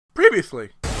previously.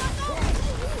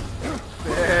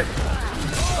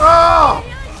 Oh!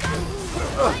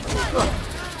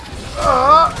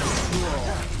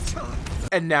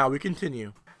 And now we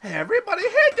continue. Hey everybody,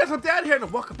 hey, Desert Dad here,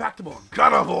 and welcome back to more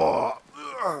God of War.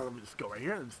 Let me just go right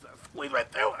here and squeeze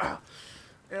right through.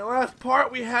 In the last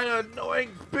part, we had an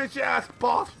annoying bitch-ass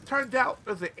boss. Turned out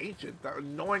it was an ancient, that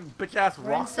annoying bitch-ass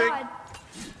rock thing.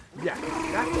 Yeah,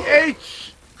 that's the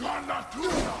H.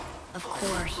 Of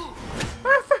course.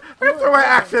 I throw my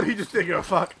axe at him, he just didn't give a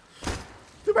fuck.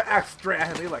 Threw my axe straight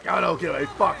at him, he's like, I don't give a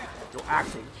fuck. No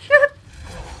axing shit.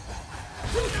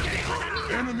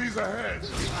 Enemies ahead.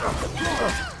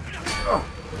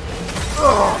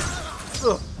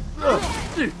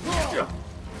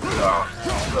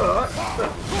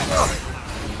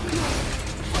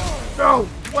 Oh,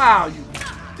 wow, you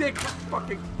dick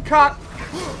fucking cock.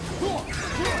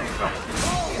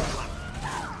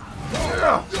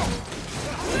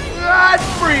 That's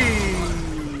free.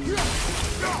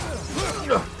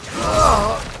 Come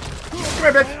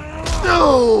here, bitch. No.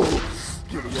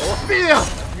 Give me your fear.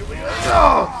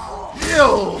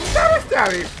 Ew. Stabby,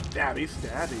 stabby. Stabby,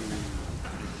 stabby.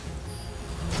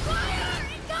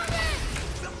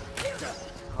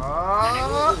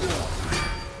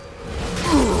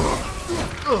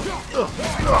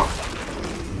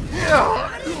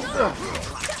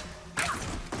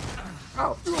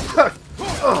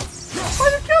 Why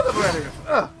did you kill them already?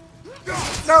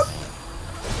 No.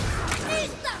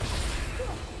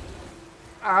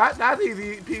 Alright, that's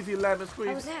easy peasy lemon squeeze.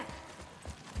 How was that?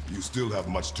 You still have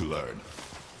much to learn.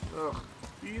 Ugh.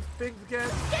 These things again?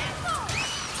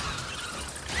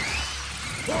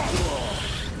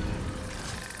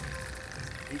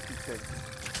 Easy things.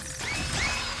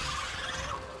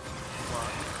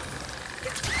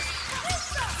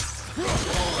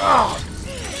 Oh.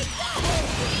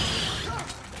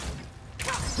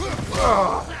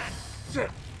 Oh, shit.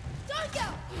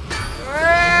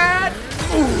 And,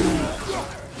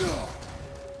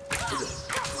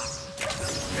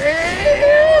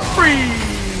 and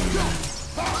freeze.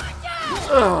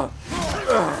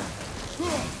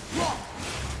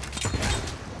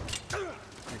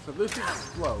 Okay, so this is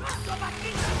slow. I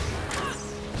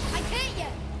can't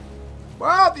yet.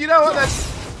 Well, you know what? That's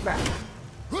bad.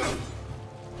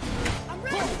 I'm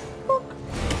ready.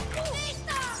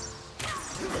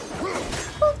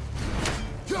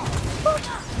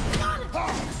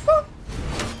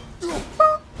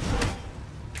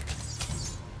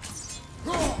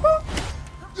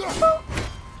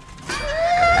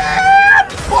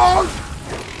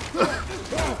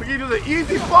 We can do the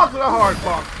easy box or the hard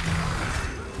box.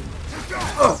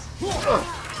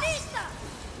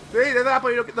 See, that's how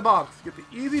you don't get the box. You get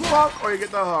the easy box or you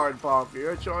get the hard box.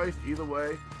 Your choice. Either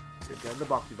way, you're getting the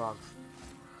boxy box.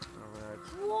 Alright.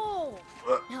 Whoa!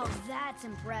 Now that's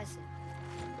impressive.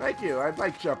 Thank you. I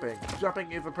like jumping.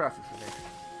 Jumping is impressive for me.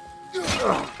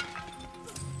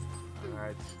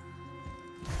 Alright.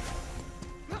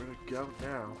 Where to go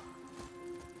now?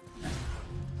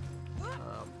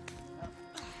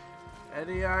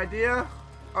 Any idea?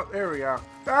 Oh, there we go.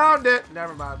 Found it!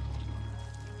 Never mind.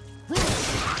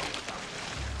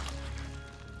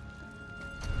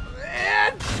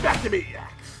 And back to me,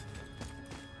 axe.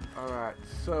 Alright,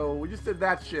 so we just did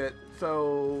that shit.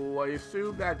 So I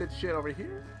assume that did shit over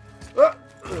here? Okay.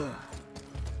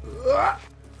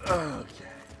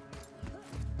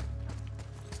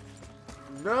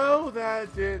 No,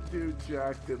 that didn't do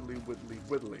jack diddly widdly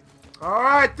widdly.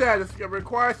 Alright then, this is gonna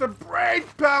require some brain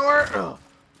power!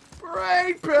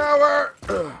 Brain power!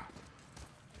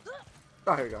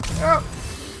 Oh, here we go. Oh,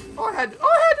 all I had to do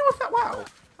was that. Wow.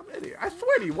 I'm an idiot. I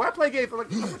swear to you, when I play games, I'm like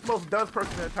the most dumb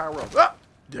person in the entire world. Oh,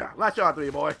 yeah, latch on to me,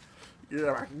 boy.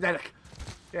 You're magnetic.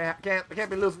 Yeah, I can't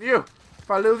be losing you. If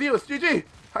I lose you, it's GG.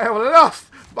 I have lost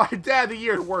my dad the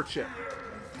year worship.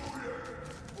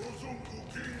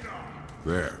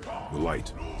 There, the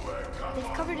light.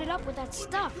 They've covered it up with that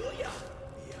stuff.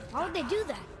 Why would they do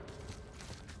that?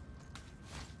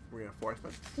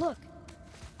 Reinforcement. Look.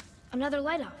 Another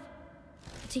light off.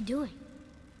 What's he doing?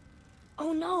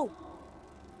 Oh no!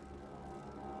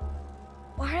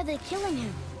 Why are they killing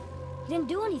him? He didn't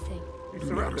do anything.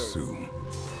 Do not assume.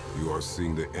 You are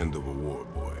seeing the end of a war,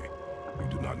 boy. You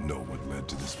do not know what led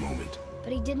to this moment.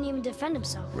 But he didn't even defend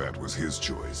himself. That was his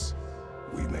choice.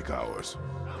 We make ours.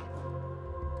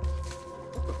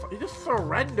 What the fuck? You just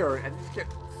surrender and just get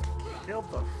killed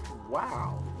the...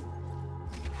 Wow.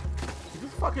 You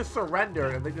just fucking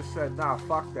surrendered and they just said, nah,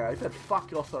 fuck that. He said, fuck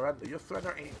your surrender. Your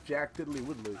surrender ain't jack diddly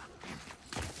widdly.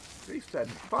 He said,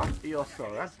 fuck your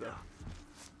surrender.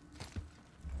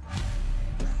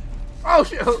 Oh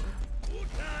shit!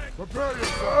 Prepare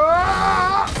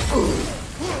yourself!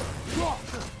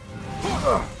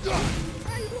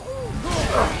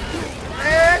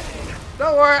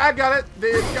 I got it.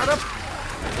 They just gotta.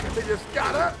 They just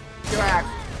gotta. Get back.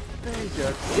 They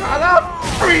just gotta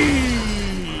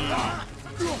freeze.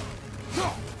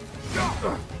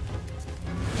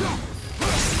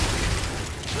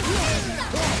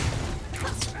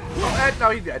 Oh, Ed, no,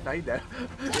 he's dead. No, he's dead.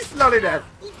 He's slowly dead.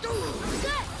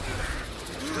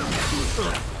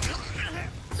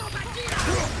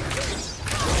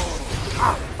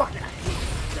 Ah, fuck it.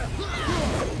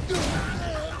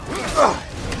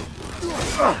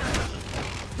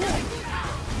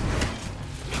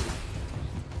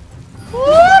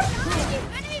 What?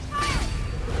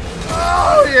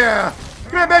 Oh yeah!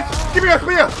 Come here, bitch! Give me a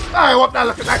spear! I want that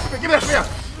looking back. Give me a spear!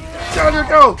 Down you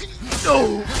go!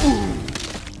 Oh, ooh.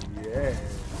 Yeah.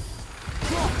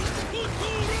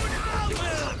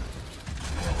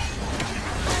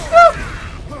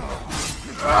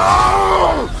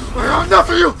 Oh! I got enough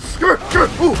of you! Come here! Come here!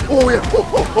 Oh yeah!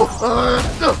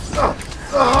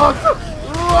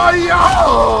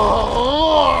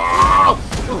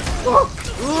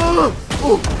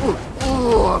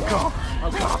 I'm gone!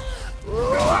 I'm gone!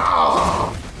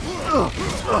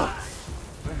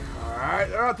 Alright,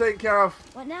 they're all taken care of.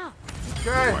 What now?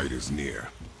 Okay. The light is near.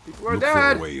 People are Look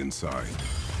dead. for a way inside.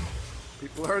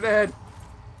 People are dead.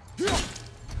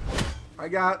 I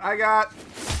got.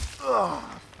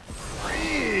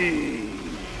 Free.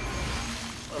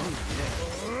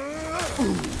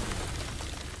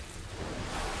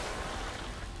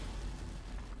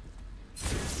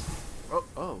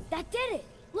 Oh. That did it.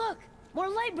 Look, more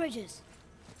light bridges.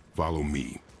 Follow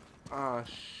me.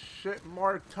 Shit,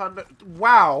 more ton.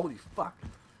 Wow, holy fuck.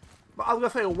 I was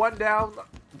gonna say one down.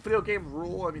 Video game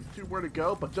rule. I mean, 2 more to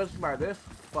go. But judging by this,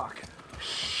 fuck.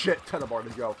 Shit, 10 more to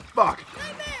go. Fuck.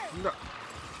 No.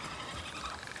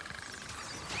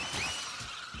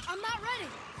 I'm not ready.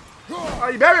 Oh,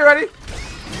 you better be ready.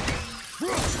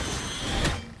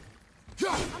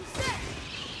 I'm set.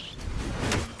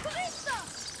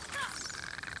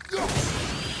 I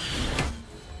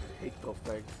hate those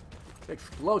things. They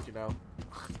explode, you know.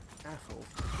 Assholes.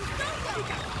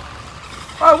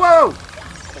 Oh, whoa!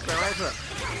 Okay, right there.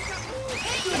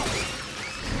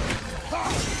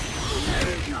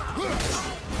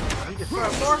 You can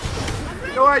start more?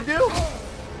 You know what I do?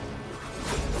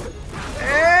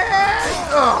 And...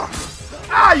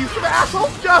 Ah, you stupid asshole!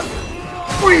 Just...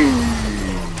 Freeze!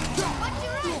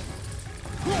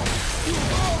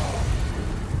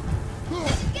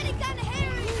 Getting kind of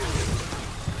hairy.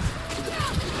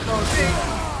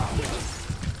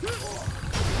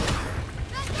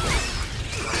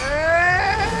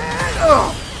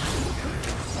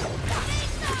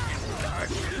 I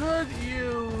could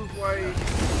use, like...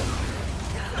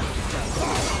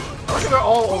 Look at they're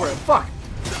all over it. Fuck!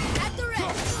 At the rest.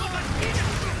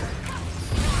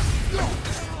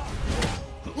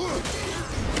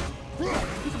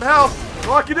 Need some help! That's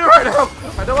all I can do right now!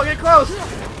 I don't want to get close!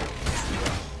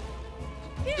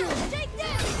 Here, take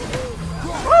this.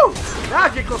 Woo! Now I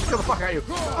get close to kill the fuck out of you!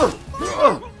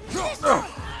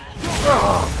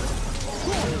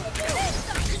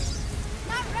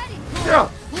 Not ready. Yeah!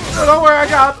 No, don't worry, I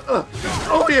got him!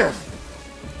 Oh, yes!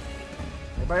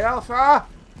 Anybody else, huh?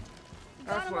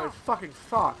 That's what I fucking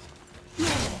thought.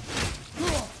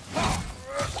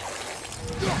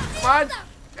 Come on!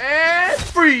 And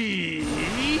free!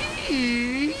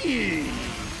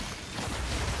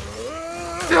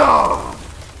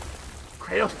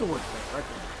 Kratos the Woodsman, right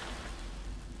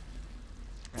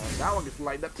there. And that one gets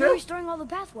lightened up You're too. restoring all the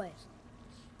pathways.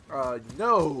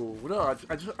 No,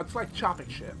 I just like chopping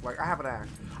shit. Like, I have an axe.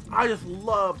 I just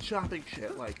love chopping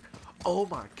shit. Like, oh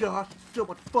my gosh, it's so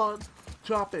much fun.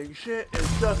 Chopping shit is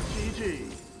just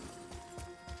GG.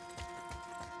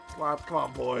 Come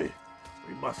on, boy.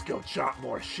 We must go chop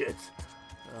more shit.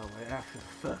 Oh, my axe is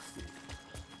thirsty.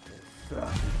 It's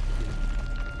thirsty.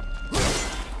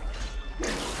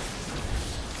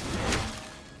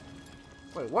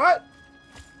 Wait, what?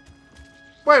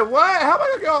 Wait, what? How am I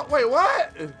gonna go? Wait,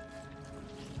 what?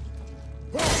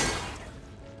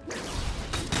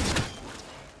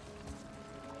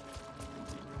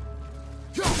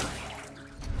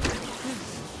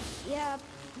 Yeah,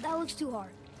 that looks too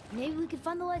hard. Maybe we could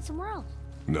find the light somewhere else.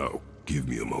 No, give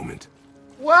me a moment.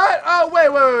 What? Oh, wait.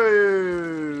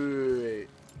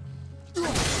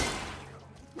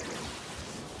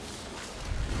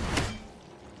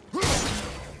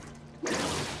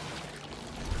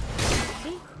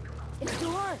 See? It's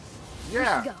too hard.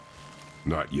 Yeah. We should go.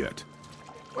 Not yet.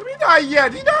 What do you mean not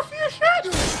yet? Did you not see your shit?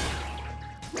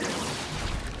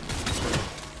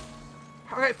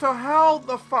 Okay, so how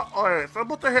the fuck? Alright, so I'm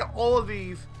about to hit all of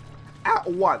these at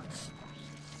once.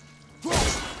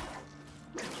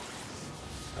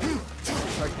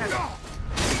 I can't.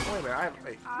 Wait a minute,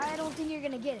 wait. I don't think you're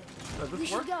gonna get it. Does this We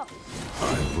work? should go.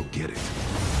 I will get it.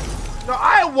 No,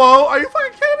 I won't! Are you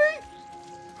fucking kidding me?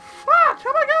 Fuck! How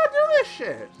am I gonna do this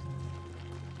shit?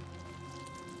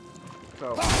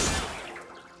 So...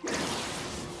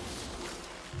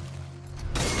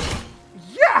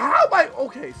 Yeah, how am I...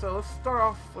 Okay, so let's start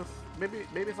off with... Maybe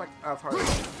it's like as hard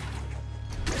as...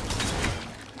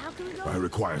 How can we go? I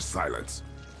require silence.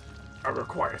 I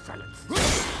require silence.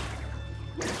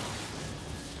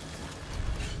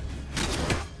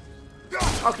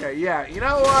 Okay, yeah, you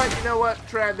know what?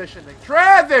 Transitioning.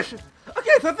 Transition!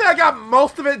 Okay, so I think I got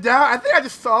most of it down. I think I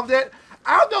just solved it.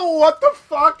 I don't know what the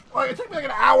fuck. Like, it took me like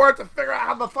an hour to figure out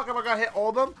how the fuck am I gonna hit all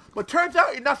of them. But turns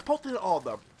out you're not supposed to hit all of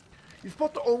them. You're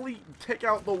supposed to only take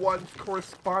out the ones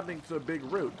corresponding to the big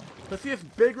root. But see this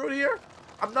big root here?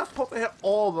 I'm not supposed to hit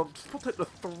all of them. I'm supposed to hit the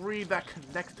 3 that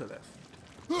connect to this.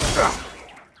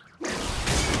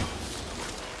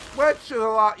 Which is a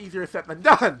lot easier said than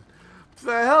done. It's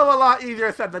a hell of a lot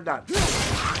easier said than done.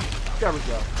 There we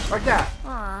go. Like that.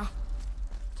 Aww.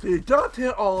 So you don't have to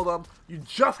hit all of them. You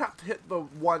just have to hit the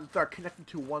ones that are connected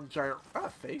to one giant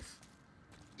face.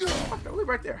 Fuck that, leave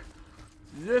right there.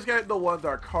 You just gotta hit the ones that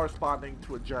are corresponding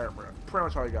to a giant rift. Pretty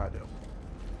much all you gotta do.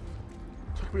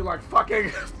 Took me like fucking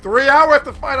 3 hours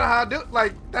to find out how to do it.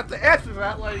 Like, that's the answer to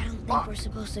that. Like, I don't think we're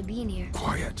supposed to be in here.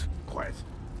 Quiet. Quiet.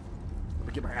 Let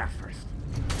me get my axe first.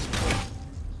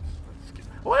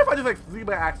 What if I just like leave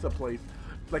my axe in place,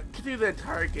 like continue the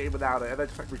entire game without it, and then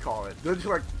just like recall it? Then just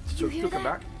like Did you hear come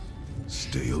that? back?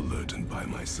 Stay alert and by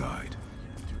my side.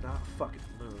 Do not fucking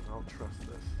move. I don't trust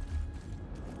this.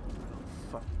 I don't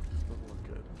fuck. This doesn't look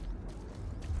good.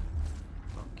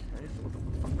 Okay, so what the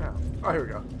fuck now? Oh, here we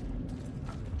go.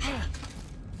 Hey,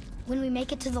 when we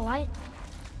make it to the light,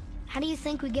 how do you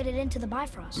think we get it into the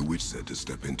Bifrost? The witch said to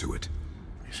step into it.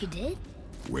 She did?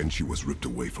 When she was ripped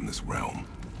away from this realm.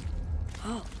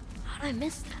 Oh, how'd I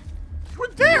miss that? You were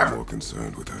We there! are more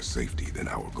concerned with her safety than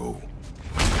our goal.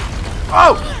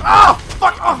 Oh! Oh!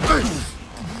 Fuck off!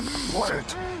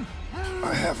 Quiet.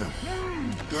 I have him.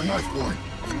 Your knife boy.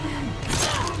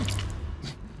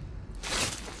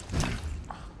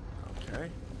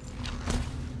 Okay.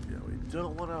 Yeah, we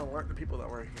don't want to alert the people that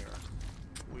we're here.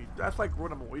 That's like rule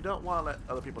number 1. We don't want to let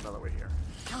other people know that we're here.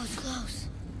 That was close.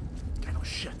 I know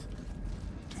shit.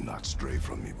 Do not stray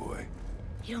from me, boy.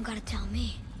 You don't gotta tell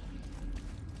me.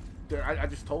 There, I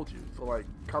just told you. So like,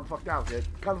 calm the fuck down, kid.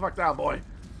 Calm the fuck down, boy.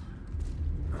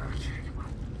 Okay, come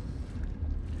on.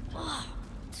 Oh,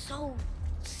 it's so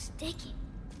sticky.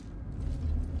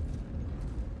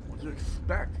 What do you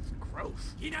expect? It's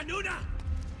gross.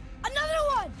 Another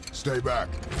one! Stay back.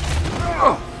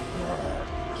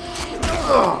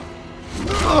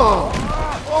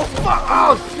 Oh fuck!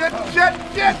 Oh shit! Shit!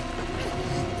 Shit!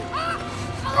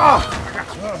 Oh, I got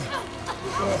you.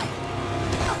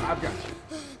 I've got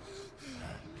you.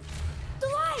 The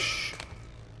light! Shh.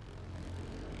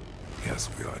 Yes,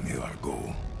 we are near our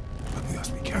goal, but we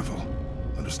must be careful.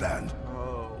 Understand?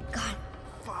 Oh, God,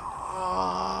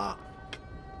 fuck.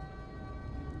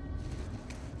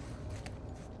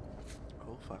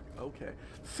 Oh, fuck. Okay.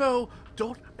 So,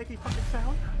 don't make a fucking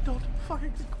sound. Don't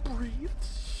fucking breathe.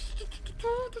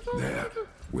 There.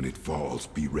 When it falls,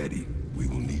 be ready. We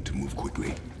will need to move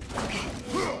quickly. Okay,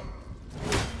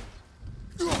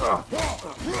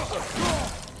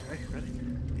 ready?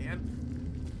 And...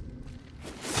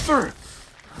 Third.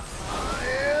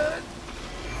 And...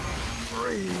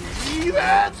 Breathe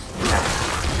it!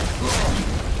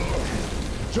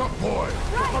 Jump, boy!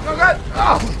 Oh, go, go!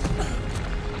 Oh!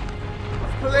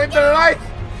 Put it into the light!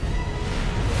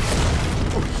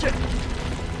 Oh, shit!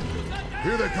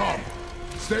 Here they come.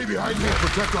 Stay behind me and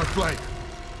protect our flank.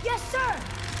 yes, sir!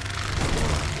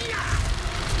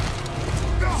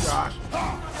 Gosh.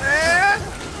 And...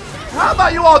 How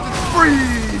about you all just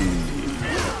freeze?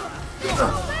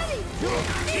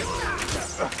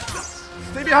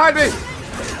 Stay behind me!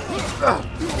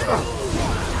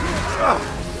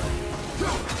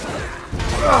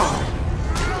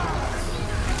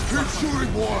 Keep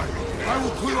shooting, boy. I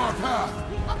will clear our path.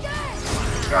 Okay!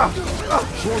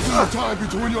 Shorten the time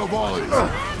between your volleys. What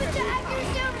happened to Atreus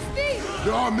down to speed?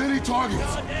 There are many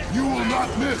targets. You will not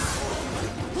miss.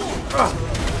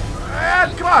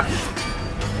 And come on!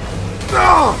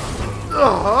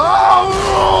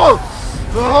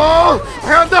 I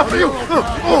have enough for you!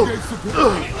 Run, freeze!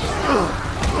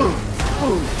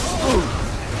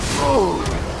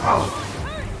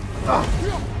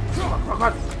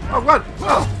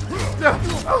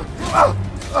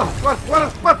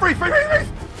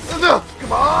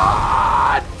 Come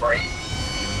on, freeze!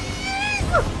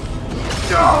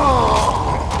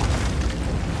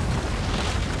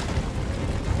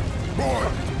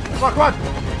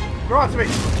 on to me.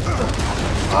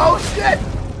 Oh shit!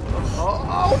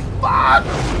 Oh fuck!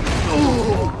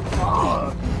 Ooh.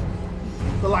 Oh.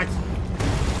 The lights.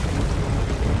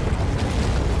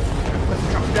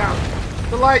 Let's come down.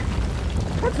 The light.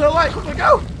 Run to the light. Quickly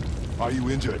go. Are you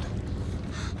injured?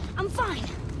 I'm fine.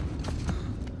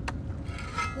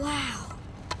 Wow.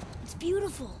 It's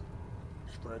beautiful.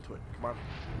 Just run into it. Come on.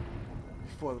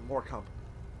 Before more come.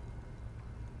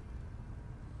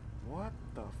 What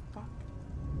the fuck?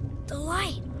 The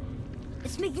light.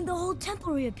 It's making the whole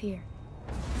temple reappear.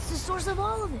 It's the source of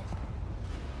all of it.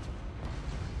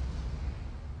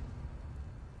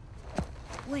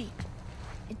 Wait.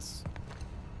 It's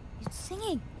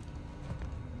singing.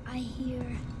 I hear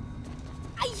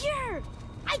her!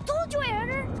 I told you I heard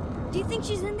her! Do you think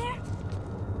she's in there?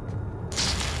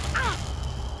 Ah!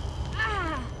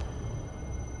 Ah!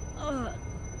 Ugh,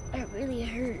 that really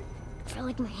hurt. I felt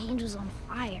like my hand was on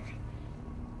fire.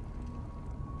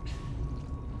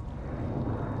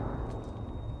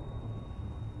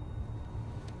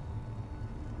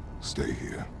 Stay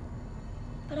here.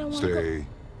 But I want to Stay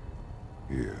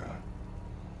here.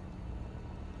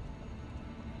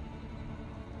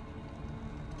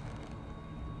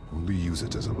 Only use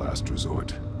it as a last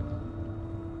resort.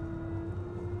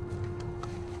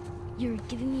 You're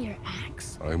giving me your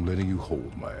axe? I'm letting you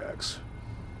hold my axe.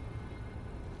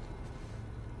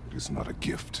 It is not a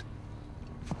gift.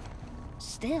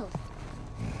 Still.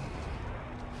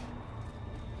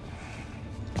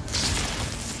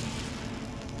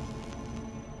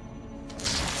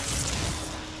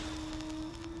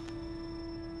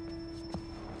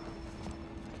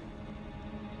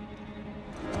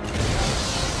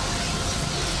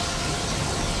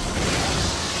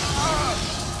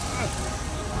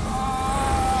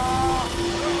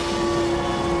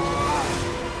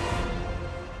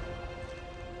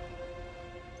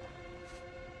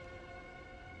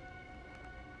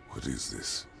 What is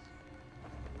this?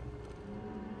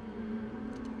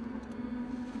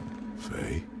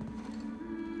 Faye?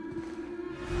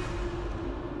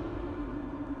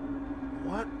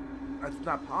 What? That's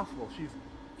not possible. She's...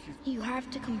 You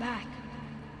have to come back.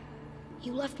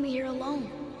 You left me here alone.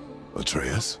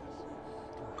 Atreus?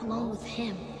 Alone with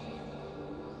him.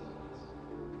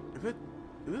 Is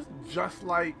this just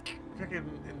like freaking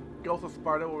in Ghost of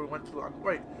Sparta where we went to the...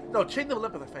 Wait, no, Chain of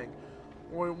Olympus, I think.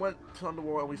 When we went to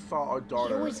Underworld and we saw our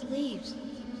daughter. He always leaves.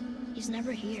 He's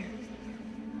never here.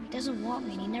 He doesn't want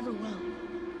me and he never will.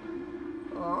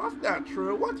 Oh, that's not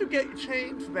true. Once you get your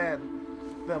chains, then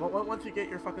once you get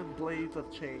your fucking blades of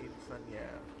chains, then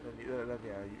yeah,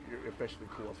 you're officially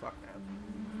cool as fuck, man.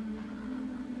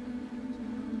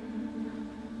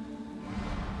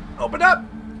 Open up!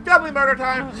 Family murder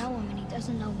I time! don't know him and he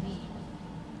doesn't know me.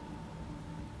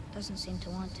 Doesn't seem to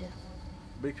want to.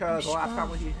 Because the last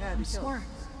family he had, I'm he killed. smart.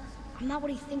 I'm not what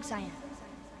he thinks I am.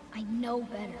 I know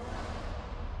better.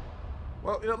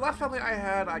 Well, you know, last family I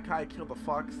had, I kind of killed the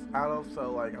fucks out of,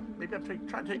 so like, maybe I'm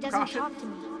trying to He take doesn't precautions. talk to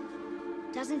me.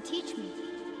 Doesn't teach me.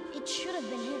 It should have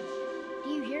been him. Do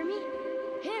you hear me?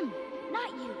 Him,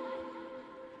 not you.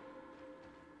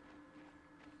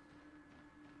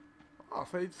 Oh,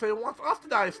 so he wants us to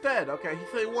die instead. Okay, he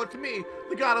said he wants me,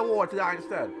 the god of war, to die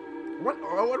instead. What?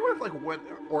 I wonder if, like, when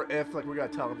or if, like, we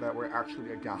gotta tell him that we're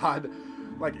actually a god.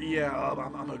 Like, yeah,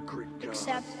 I'm a Greek god.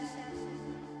 Except,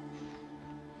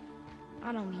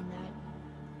 I don't mean that.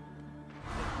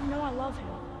 You know I love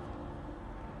him.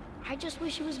 I just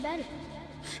wish he was better.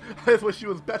 I just wish he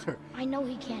was better. I know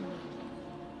he can be.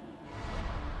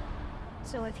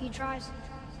 So if he tries,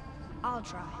 I'll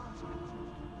try.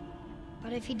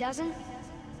 But if he doesn't,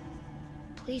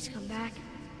 please come back.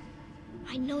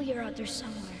 I know you're out there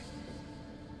somewhere.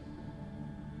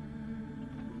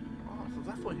 Oh, so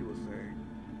that's what he was saying.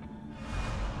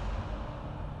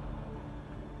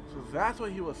 So that's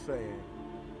what he was saying.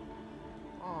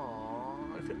 Aww.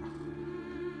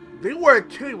 They weren't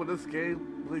kidding with this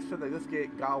game. They said that this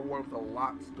game, God of War, was a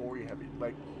lot story heavy.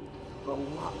 Like, a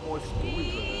lot more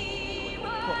story driven.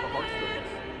 Like, the heartstrings.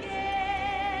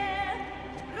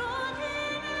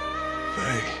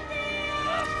 Faye.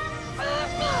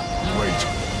 Wait!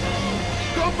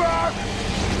 Come back!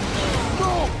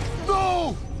 No!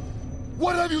 No!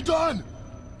 What have you done?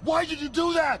 Why did you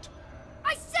do that?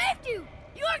 I saved you!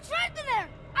 You were trapped in there!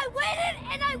 I waited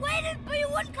and I waited, but you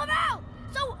wouldn't come out!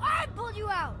 So I pulled you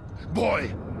out!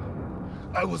 Boy!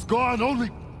 I was gone only...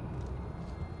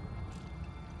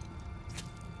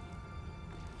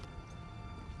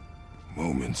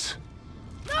 moments.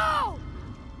 No!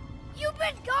 You've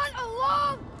been gone a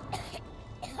long,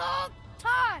 long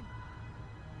time!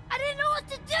 I didn't know what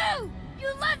to do!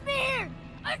 You left me here!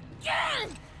 Again!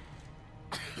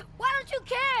 Why don't you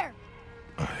care?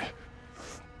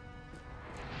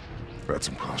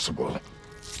 possible.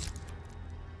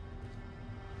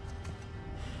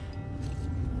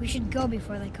 We should go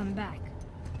before they come back.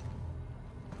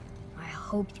 I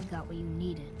hope you got what you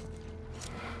needed.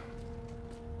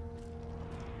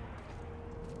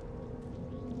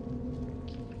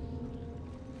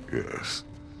 Yes.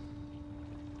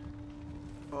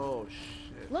 Oh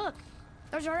shit. Look,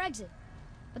 there's our exit.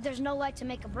 But there's no light to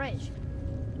make a bridge.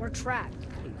 We're trapped.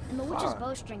 And the witch's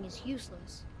bowstring is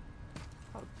useless.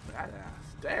 Oh,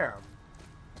 badass. Damn.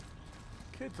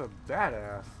 Kid's a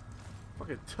badass.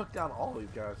 Fucking took down all these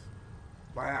guys.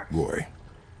 My axe. Boy,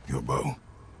 your bow.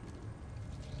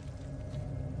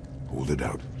 Hold it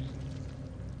out.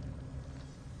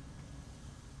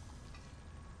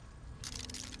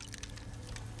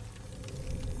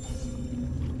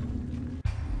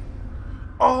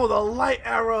 Oh, the light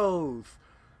arrows!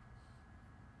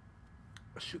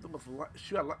 Shoot them with light.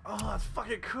 Shoot at light. Oh, that's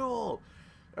fucking cool.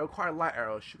 It requires light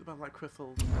arrows. Shoot them at light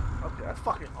crystals. Okay, that's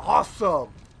fucking awesome.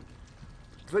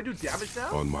 Do they do damage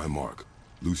now? On my mark,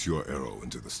 loose your arrow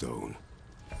into the stone.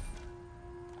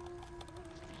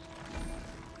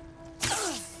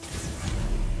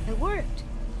 It worked.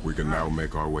 We can now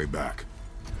make our way back.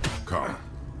 Come.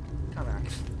 Come on,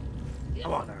 axe.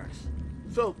 Come on, axe.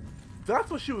 So, that's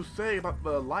what she was saying about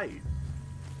the light.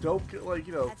 Don't get, like,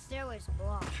 you know, That stairway's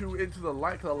blocked. too into the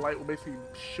light, because the light will basically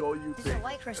show you There's a things.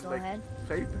 light crystal and, like, ahead.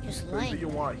 say Just things laying that you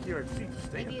there. want to hear and see to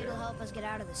stay Maybe there. it'll help us get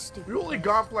out of this stupid We only place.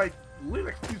 gone for like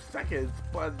literally like a few seconds,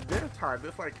 but their time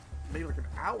it's like maybe like an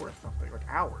hour or something, like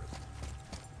hours.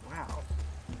 Wow,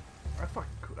 that's fucking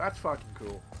cool. That's fucking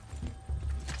cool.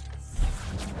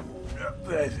 Yep,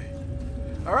 crazy.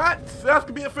 All right, so that's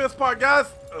gonna be it for this part, guys.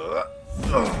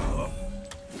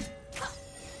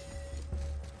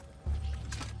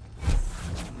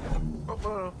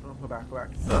 Oh, go back, go back.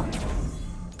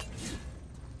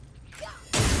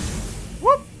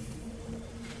 Whoop.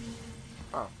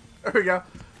 Oh, there we go.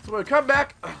 So when we come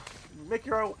back,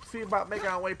 see about making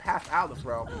our way past out of this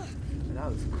realm. And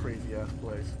out of this crazy ass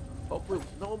place. Hopefully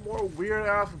no more weird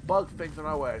ass bug things in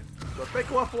our way. So thank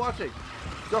you all for watching.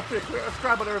 Don't forget to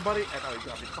subscribe button, everybody. And now you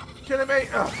gotta be fucking kidding me.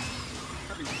 I'll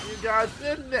be seeing you guys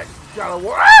in the next God of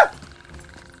War.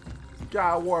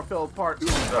 God of War filled part.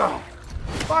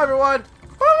 Bye everyone.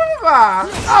 Bye.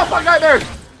 Oh fuck, nightmares.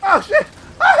 Oh shit.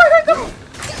 Oh, no.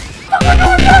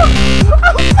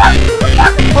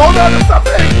 Hold on to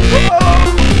something!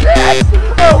 Oh shit!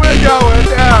 Oh, we're going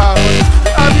down!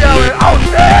 I'm yelling, oh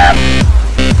shit!